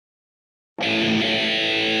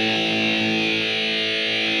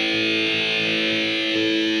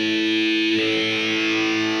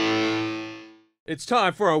It's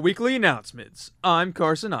time for our weekly announcements. I'm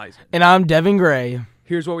Carson Eisen. And I'm Devin Gray.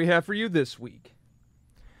 Here's what we have for you this week.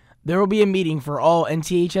 There will be a meeting for all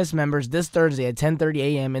NTHS members this Thursday at 10:30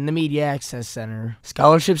 a.m. in the Media Access Center.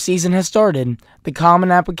 Scholarship season has started. The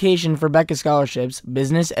Common Application for BECA Scholarships,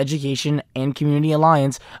 Business, Education, and Community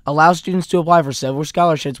Alliance allows students to apply for several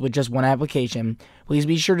scholarships with just one application. Please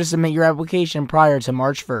be sure to submit your application prior to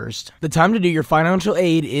March 1st. The time to do your financial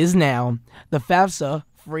aid is now. The FAFSA,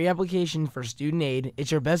 Free Application for Student Aid,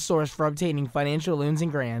 is your best source for obtaining financial loans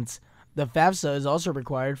and grants. The FAFSA is also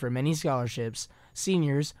required for many scholarships.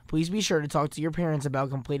 Seniors, please be sure to talk to your parents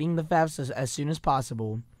about completing the FAFSA as soon as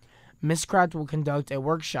possible. Ms. Kraft will conduct a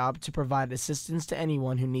workshop to provide assistance to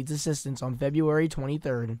anyone who needs assistance on February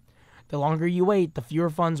 23rd. The longer you wait, the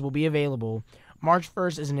fewer funds will be available. March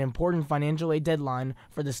 1st is an important financial aid deadline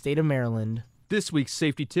for the state of Maryland. This week's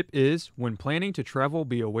safety tip is, when planning to travel,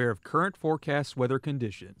 be aware of current forecast weather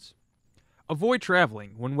conditions. Avoid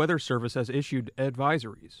traveling when Weather Service has issued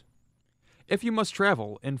advisories. If you must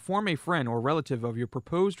travel, inform a friend or relative of your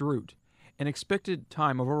proposed route and expected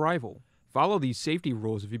time of arrival. Follow these safety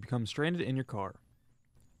rules if you become stranded in your car.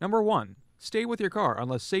 Number 1. Stay with your car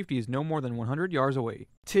unless safety is no more than 100 yards away.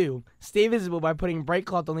 2. Stay visible by putting brake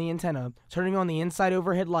cloth on the antenna, turning on the inside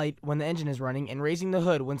overhead light when the engine is running, and raising the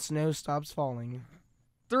hood when snow stops falling.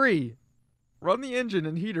 3. Run the engine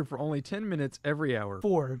and heater for only 10 minutes every hour.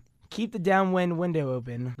 4. Keep the downwind window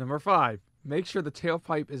open. Number 5. Make sure the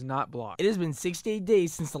tailpipe is not blocked. It has been 68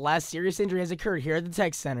 days since the last serious injury has occurred here at the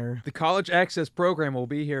Tech Center. The College Access Program will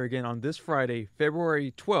be here again on this Friday,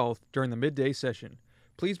 February 12th, during the midday session.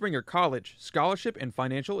 Please bring your college, scholarship, and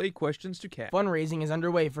financial aid questions to CAP. Fundraising is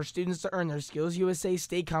underway for students to earn their SkillsUSA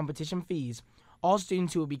state competition fees. All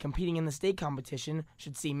students who will be competing in the state competition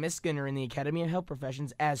should see Miss Skinner in the Academy of Health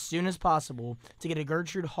Professions as soon as possible to get a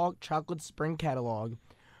Gertrude Hawk Chocolate Spring catalog.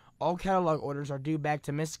 All catalog orders are due back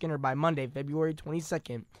to Miss Skinner by Monday, February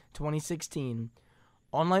 22nd, 2016.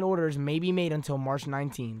 Online orders may be made until March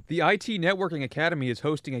 19th. The IT Networking Academy is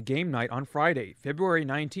hosting a game night on Friday, February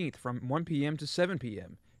 19th from 1 p.m. to 7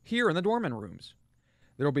 p.m. here in the dormant rooms.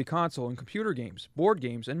 There will be console and computer games, board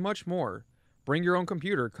games, and much more. Bring your own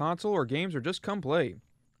computer, console, or games, or just come play.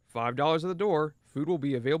 $5 at the door. Food will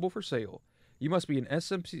be available for sale. You must be an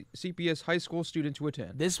SMCPS high school student to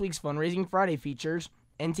attend. This week's Fundraising Friday features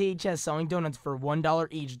NTHS selling donuts for $1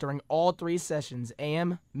 each during all 3 sessions,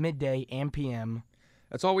 AM, midday, and PM.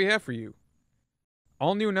 That's all we have for you.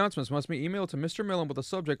 All new announcements must be emailed to Mr. Millen with the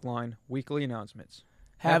subject line, Weekly Announcements.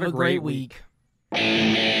 Have a great week.